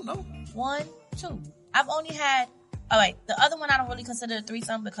had. I don't know. 1, 2. I've only had. All right, the other one I don't really consider a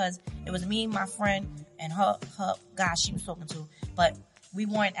threesome because it was me, my friend, and her guy she was talking to, but we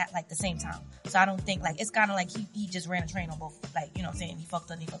weren't at like the same time. So I don't think like, it's kind of like he just ran a train on both, like, you know what I'm saying? He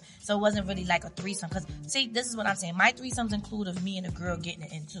fucked and he fucked. So it wasn't really like a threesome. Cause see, this is what I'm saying. My threesomes include of me and a girl getting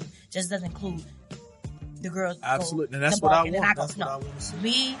it in too. Just doesn't include the girls. Absolutely. And that's what I want. That's what I want to see.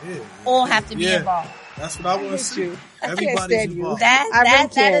 We all have to be involved. That's what I want to see. Everybody's involved. That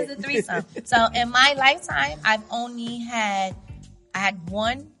is a threesome. So in my lifetime, I've only had, I had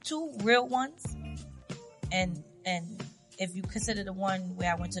 2 real ones. And if you consider the one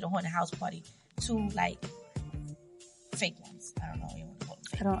where I went to the haunted house party, 2 like fake ones. I don't know. You want to call them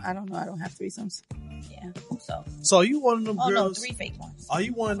fake. I don't know. I don't have threesomes. Yeah. So are you one of them girls? No, 3 fake ones. Are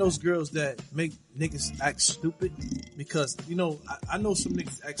you one of those girls that make niggas act stupid? Because, I know some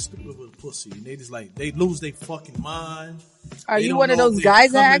niggas act stupid with pussy and they just like, they lose their fucking mind. Are you one of those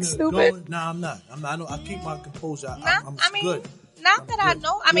guys that act stupid? No, I'm not. I keep my composure. I'm good. Not that I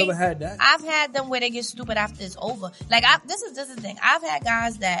know. I mean, never had that? I've had them where they get stupid after it's over. Like, this is the thing. I've had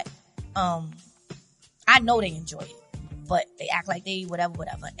guys that, I know they enjoy it, but they act like they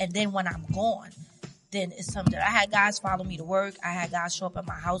whatever. And then when I'm gone, then it's something. I had guys follow me to work. I had guys show up at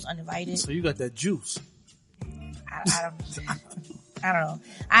my house uninvited. So you got that juice. I don't know.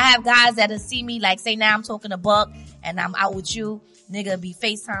 I have guys that'll see me, like, say now I'm talking to Buck and I'm out with you. Nigga be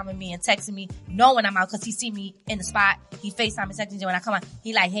FaceTiming me and texting me, knowing I'm out because he see me in the spot. He FaceTime and texting me when I come out.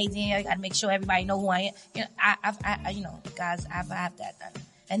 He like, hey, Daniel, I gotta make sure everybody know who I am. Guys, I've had that done.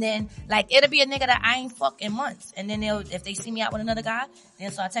 And then, like, it'll be a nigga that I ain't fucked in months. And then if they see me out with another guy,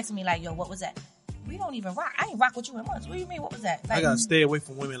 they'll start texting me like, yo, what was that? We don't even rock. I ain't rock with you in months. What do you mean? What was that? Like, I gotta stay away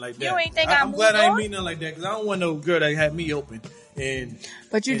from women like that. You ain't think I'm glad I ain't mean nothing like that because I don't want no girl that had me open.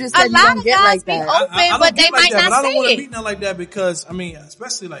 But you just said you don't get like that. Open, but they might not say it. But I don't want to be nothing like that because,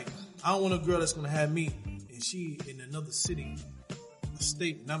 especially like, I don't want a girl that's gonna have me and she in another city,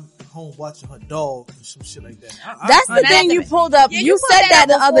 state, and I'm home watching her dog and some shit like that. That's the thing you pulled up. You said that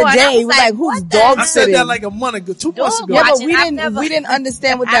the other day. You was like, who's dog sitting? I said that like a month ago, 2 months ago. Yeah, but we didn't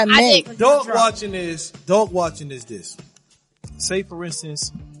understand what that meant. Dog watching is this. Say for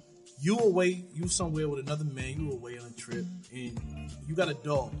instance, you somewhere with another man, you away on a trip, and you got a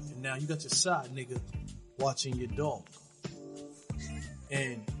dog, and now you got your side nigga watching your dog.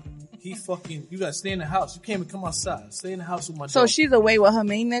 And you gotta stay in the house. You can't even come outside. Stay in the house with my dog. So she's away with her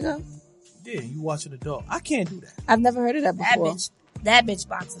main nigga? Yeah, you watching the dog. I can't do that. I've never heard of that before. That bitch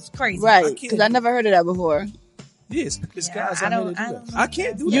box is crazy. Right, because I never heard of that before. Yes, it's guys out here that do that. I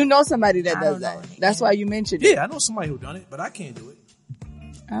can't do that. You know somebody that does that. That's why you mentioned it. Yeah, I know somebody who done it, but I can't do it.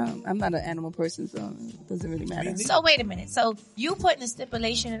 I'm not an animal person, so it doesn't really matter. So wait a minute. So you putting a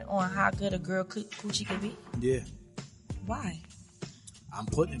stipulation on how good a girl coochie could be? Yeah. Why? I'm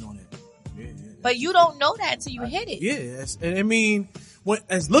putting it on it. Yeah. But you don't know that until you hit it. Yeah, and I mean,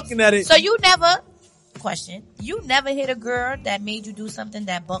 as looking at it. So you never hit a girl that made you do something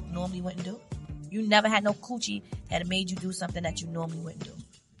that Buck normally wouldn't do? You never had no coochie that made you do something that you normally wouldn't do?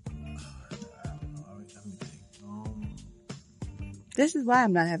 This is why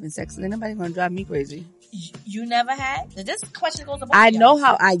I'm not having sex. Ain't nobody gonna drive me crazy. You never had? This question goes to both I of know y'all.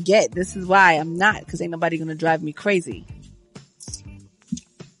 how I get. This is why I'm not, because ain't nobody gonna drive me crazy.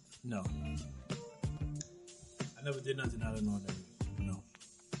 No. I never did nothing out of ordinary. No.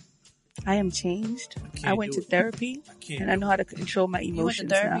 I am changed. I went to therapy, and I know how to control my emotions. You went to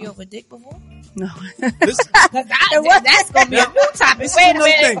therapy now. over dick before? No. That's gonna be a new topic. Wait a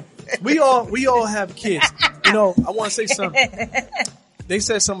minute. We all have kids. You know, I want to say something. They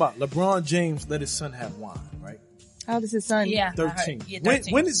said something about LeBron James let his son have wine, right? How old is his son? Yeah, 13. Yeah,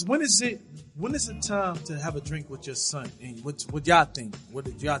 13. When is it time to have a drink with your son? And what y'all think? What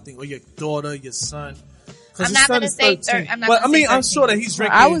did y'all think? Or your daughter, your son? I'm not going to say 13. I'm sure that he's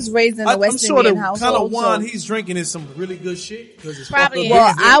drinking. I was raised in a West Indian household. I'm sure the kind of wine he's drinking is some really good shit. It's probably.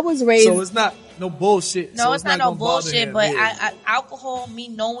 Well, I was raised. So it's not no bullshit. No, so it's not no bullshit. But I alcohol, me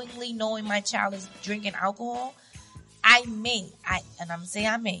knowing my child is drinking alcohol, and I'm saying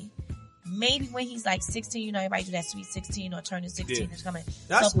I may. Maybe when he's like 16, you know, everybody do that sweet 16 or turning 16 is coming.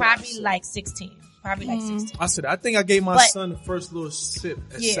 So probably like 16. Probably like 16. I said, I think I gave my son the first little sip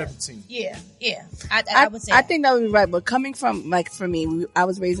at 17. Yeah. I would say I think that would be right. But coming from, like, for me, I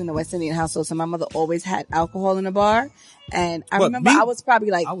was raised in a West Indian household, so my mother always had alcohol in the bar. And I remember I was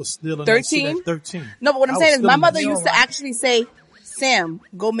probably like I was still 13. At 13. No, but what I'm saying is my mother used to actually say, Sam,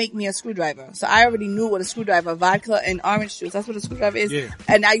 go make me a screwdriver. So I already knew what a screwdriver, vodka and orange juice. That's what a screwdriver is. Yeah.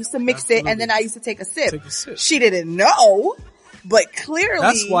 And I used to mix it, and then I used to take a sip. She didn't know, but clearly.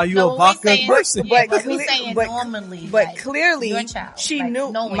 That's why you're a vodka person. Yeah, but normally. But like, clearly, your child, she like,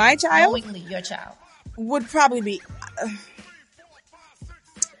 knew my child. Knowingly, your child would probably be.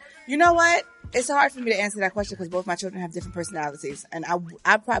 You know what? It's hard for me to answer that question because both my children have different personalities, and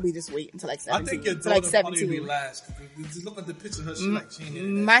I'd probably just wait until like 17. I think your daughter probably be last. Just look at the picture of her. She like she ain't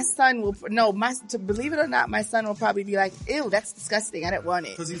in my son will to believe it or not, my son will probably be like, "Ew, that's disgusting. I didn't want it."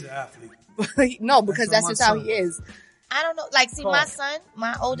 Because he's an athlete. No, because that's just how he is. I don't know. Like, see,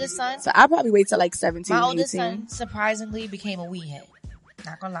 my oldest son. So I'll probably wait till like 17. My oldest 18. son surprisingly became a weed head.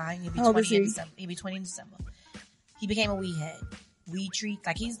 Not gonna lie, he'll be 20 in December. He'll be 20 in December. He became a weed head. Weed treats,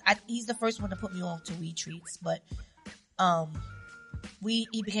 like he's the first one to put me on to weed treats, but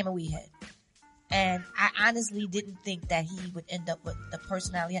he became a weed head, and I honestly didn't think that he would end up with the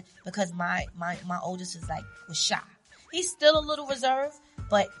personality because my oldest was shy. He's still a little reserved,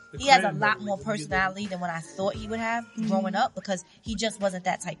 but he has a lot more personality than what I thought he would have growing up because he just wasn't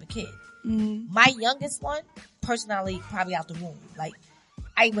that type of kid. Mm-hmm. My youngest one, personality probably out the room. Like,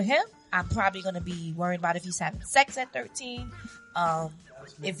 with him, I'm probably going to be worried about if he's having sex at 13,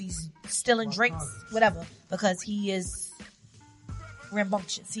 if he's stealing drinks, whatever, because he is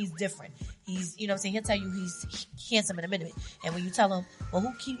rambunctious. He's different. He's, you know what I'm saying? He'll tell you he's handsome in a minute. And when you tell him, well,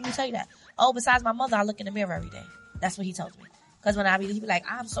 who tell you that? Oh, besides my mother, I look in the mirror every day. That's what he tells me. Because when he be like,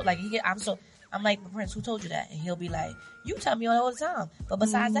 I'm like, but Prince, who told you that? And he'll be like, you tell me all the time. But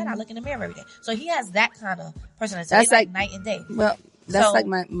besides that, I look in the mirror every day. So he has that kind of personality. So that's like night and day. Well, that's like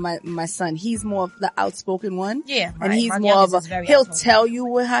my son. He's more of the outspoken one. Yeah. And he's more of he'll tell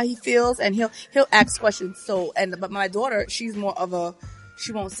you how he feels and he'll ask questions. But my daughter, she's more of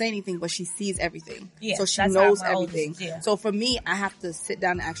she won't say anything, but she sees everything. Yeah, so she knows everything. Yeah. So for me, I have to sit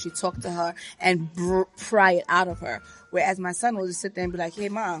down and actually talk to her and pry it out of her. Whereas my son will just sit there and be like, hey,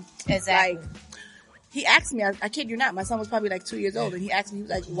 Mom. Exactly. Like, he asked me, I kid you not, my son was probably like 2 years old, and he asked me, he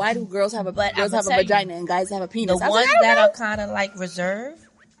was like, why do girls have a vagina and guys have a penis? The ones that are kind of like reserved,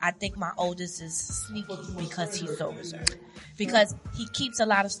 I think my oldest is sneaky because he's so reserved. Because he keeps a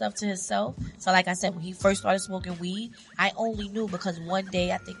lot of stuff to himself. So like I said, when he first started smoking weed, I only knew because one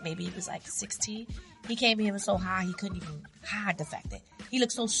day, I think maybe he was like 16, he came in so high he couldn't even hide the fact that he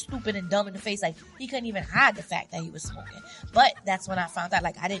looked so stupid and dumb in the face, like he couldn't even hide the fact that he was smoking. But that's when I found out,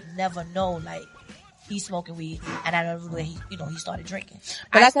 like I didn't never know, like he's smoking weed, and I don't know where he started drinking.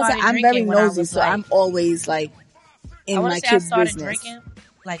 But like I said, I'm very nosy, so I'm always like in my kids' business. I started drinking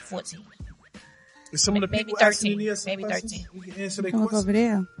like 14. Is some of the people 13, maybe 13. We can answer their questions. Over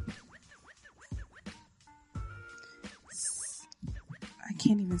there. I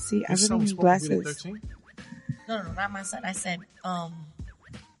can't even see. I really need glasses. No, not my son. I said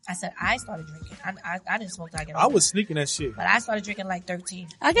I started drinking. I didn't smoke till I got older. I was sneaking that shit. But I started drinking like 13.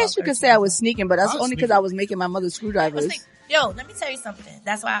 I guess you could say I was sneaking, but that's only because I was making my mother screwdrivers. Yo, let me tell you something.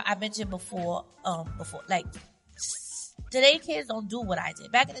 That's why I mentioned before, like, today kids don't do what I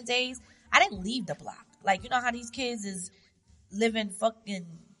did. Back in the days, I didn't leave the block. Like, you know how these kids is living fucking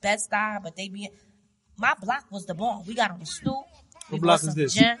Bed-Stuy, but my block was the bomb. We got on the stoop. What block is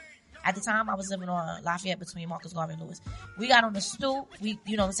this? Gin. At the time, I was living on Lafayette between Marcus Garvey and Lewis. We got on the stoop. You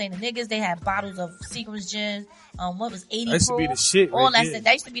know what I'm saying? The niggas, they had bottles of Seagram's gin. What was 80 proof? That used to be the shit. All that stuff.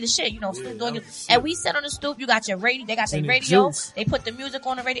 That used to be the shit. You know, stoop doing it. And we sat on the stoop. You got your radio. They got their radio. Juice. They put the music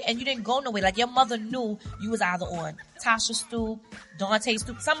on the radio. And you didn't go nowhere. Like, your mother knew you was either on Tasha's stoop, Dante's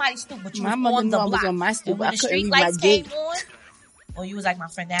stoop, somebody's stoop, but you was on the block. Was on my stoop. And when the street lights came on, or you was like my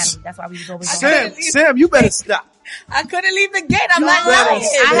friend Natalie. That's why we was always Sam, you better stop. I couldn't leave the gate. I'm like,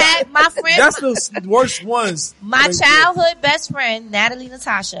 I had my friend. That's the worst ones. My childhood best friend, Natalie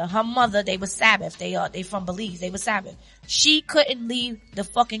Natasha, her mother, they was Sabbath. They from Belize. They was Sabbath. She couldn't leave the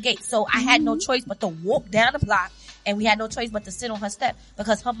fucking gate. So I had no choice but to walk down the block, and we had no choice but to sit on her step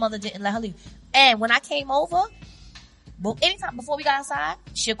because her mother didn't let her leave. And when I came over, anytime before we got outside,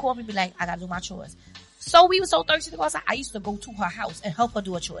 she'll call me and be like, I gotta do my chores. So we were so thirsty to go outside. I used to go to her house and help her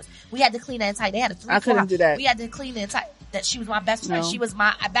do her chores. We had to clean the entire. They had a 3-4 I couldn't do that. We had to clean the entire. That she was my best friend. No. She was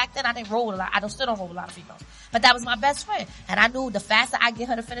back then I didn't roll with a lot. I still don't roll with a lot of females. But that was my best friend. And I knew the faster I get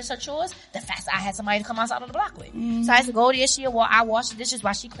her to finish her chores, the faster I had somebody to come outside on the block with. Mm-hmm. So I used to go there. I wash the dishes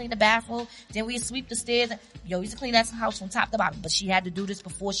while she cleaned the bathroom. Then we'd sweep the stairs. We used to clean that house from top to bottom. But she had to do this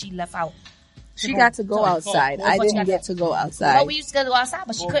before she left out. She got to go outside. I didn't get to go outside. No, we used to go outside,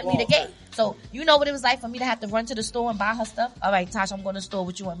 but she couldn't leave the gate. So, you know what it was like for me to have to run to the store and buy her stuff? All right, Tasha, I'm going to the store.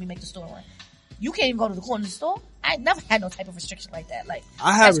 What you want me to make the store run? You can't even go to the corner of the store. I never had no type of restriction like that. Like,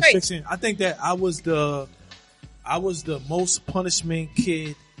 I had restriction. I think that I was the most punishment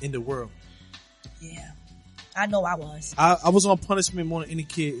kid in the world. Yeah. I know I was. I was on punishment more than any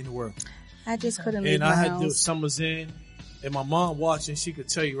kid in the world. I just couldn't leave my house. And I had to do summers in. And my mom watching, she could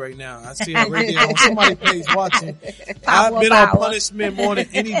tell you right now. I see her right there on somebody's page watching. I've been on punishment more than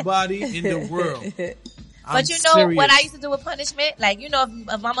anybody in the world. But you know serious. What I used to do with punishment? Like, you know,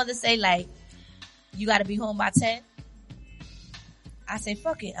 if my mother say like, you gotta be home by 10. I say,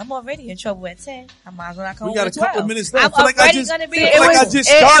 fuck it. I'm already in trouble at 10. I might as well not come home at 12. We got a couple minutes left. I just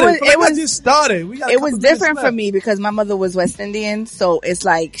started. It was different for me because my mother was West Indian. So it's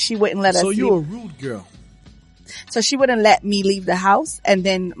like, she wouldn't let us. So you're a rude girl. So she wouldn't let me leave the house. And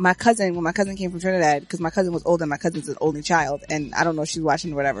then when my cousin came from Trinidad, because my cousin was older, my cousin's an only child, and I don't know if she's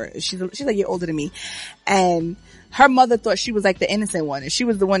watching or whatever. She's a year older than me. And her mother thought she was like the innocent one. And she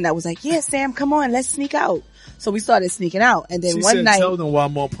was the one that was like, yeah, Sam, come on, let's sneak out. So we started sneaking out. And then one night. Tell them why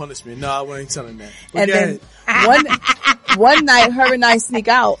I'm on punishment. No, I ain't telling that. But and then one night, her and I sneak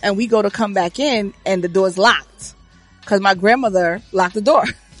out and we go to come back in and the door's locked. Cause my grandmother locked the door.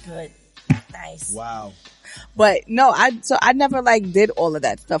 Good. Nice. Wow. But no, I never like did all of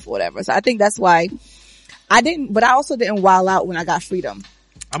that stuff or whatever. So I think that's why I didn't, but I also didn't wild out when I got freedom.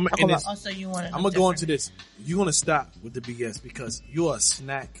 I'm gonna go into this. You're gonna stop with the BS because you're a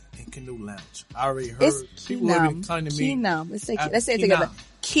snack in Canoe Lounge. I already heard people have been coming to me. Keenum. Let's say it together.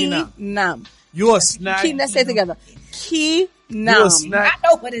 Keenum. You're a snack. Let's say it together. Keenum. You're a snack I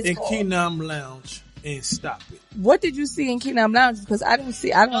know what it's in called. Keenum Lounge and stop it. What did you see in Keenum Lounge? Because I don't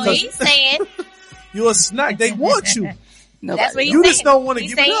know. He's saying. You're a snack. They want you. No, that's what you just don't want to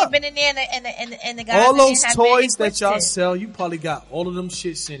give it up. He's been in there and the guys all those toys that y'all sell, you probably got all of them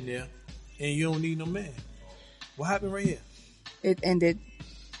shits in there, and you don't need no man. What happened right here? It ended.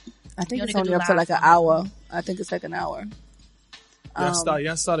 I think it's only up to like an hour. I think it's like an hour.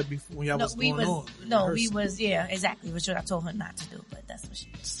 Y'all started before when y'all was going on. No, we was exactly. Which I told her not to do, but that's what she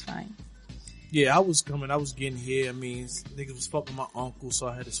did. It's fine. Yeah, I was getting here. I mean, niggas was fucking my uncle, so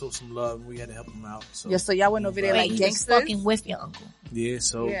I had to show some love, and we had to help him out. So. Yeah, so y'all went over there like gangsters? Fucking with your uncle. Yeah,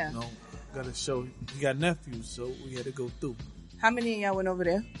 so, gotta show, you got nephews, so we had to go through. How many of y'all went over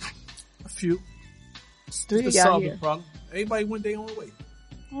there? A few. Just 3 of y'all here. Problem. Everybody went their own way.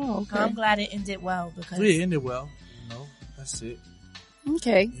 Oh, okay. I'm glad it ended well because. Yeah, it ended well. You know, that's it.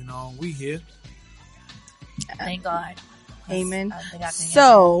 Okay. You know, we here. Thank God. Amen.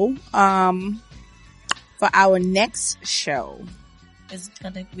 So, for our next show,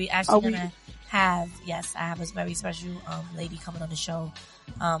 we actually gonna have, I have a very special lady coming on the show,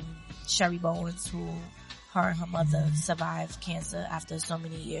 Sherry Bowens, who her and her mother survived cancer after so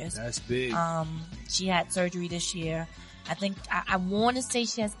many years. That's big. She had surgery this year. I think I want to say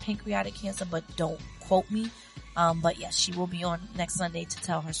she has pancreatic cancer, but don't quote me. But yes, she will be on next Sunday to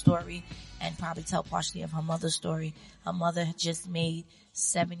tell her story and probably tell partially of her mother's story. Her mother had just made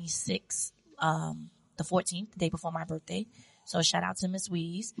 76, the 14th, the day before my birthday. So shout out to Miss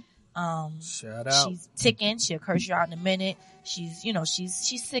Weeze. Shout out. She's ticking. She'll curse you out in a minute. She's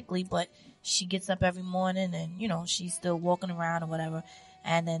sickly, but she gets up every morning and, she's still walking around or whatever.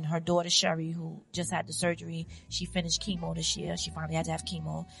 And then her daughter Sherry, who just had the surgery, she finished chemo this year. She finally had to have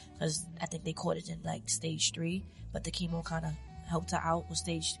chemo because I think they caught it in like stage 3, but the chemo kind of helped her out with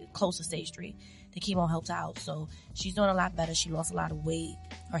close to stage 3. The chemo helped her out. So she's doing a lot better. She lost a lot of weight.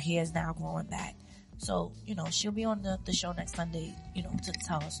 Her hair is now growing back. So, she'll be on the show next Sunday, to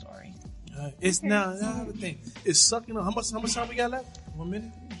tell her story. It's now the thing. It's sucking on. How much time we got left? 1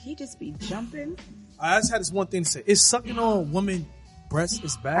 minute? He just be jumping. I just had this one thing to say. It's sucking on women breasts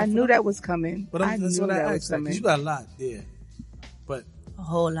is bad. I knew that was coming. But that's what I asked. Because you got a lot there. But a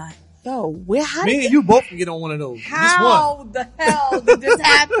whole lot. Yo, me and you both can get on one of those. How the hell did this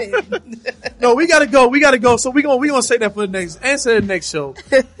happen? No, we gotta go. So we gonna say that for the next show.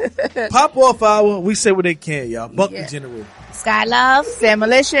 Pop off hour. We say what they can, y'all. Buck the General. Sky Love. Sam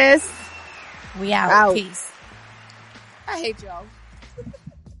Malicious. We out. Peace. I hate y'all.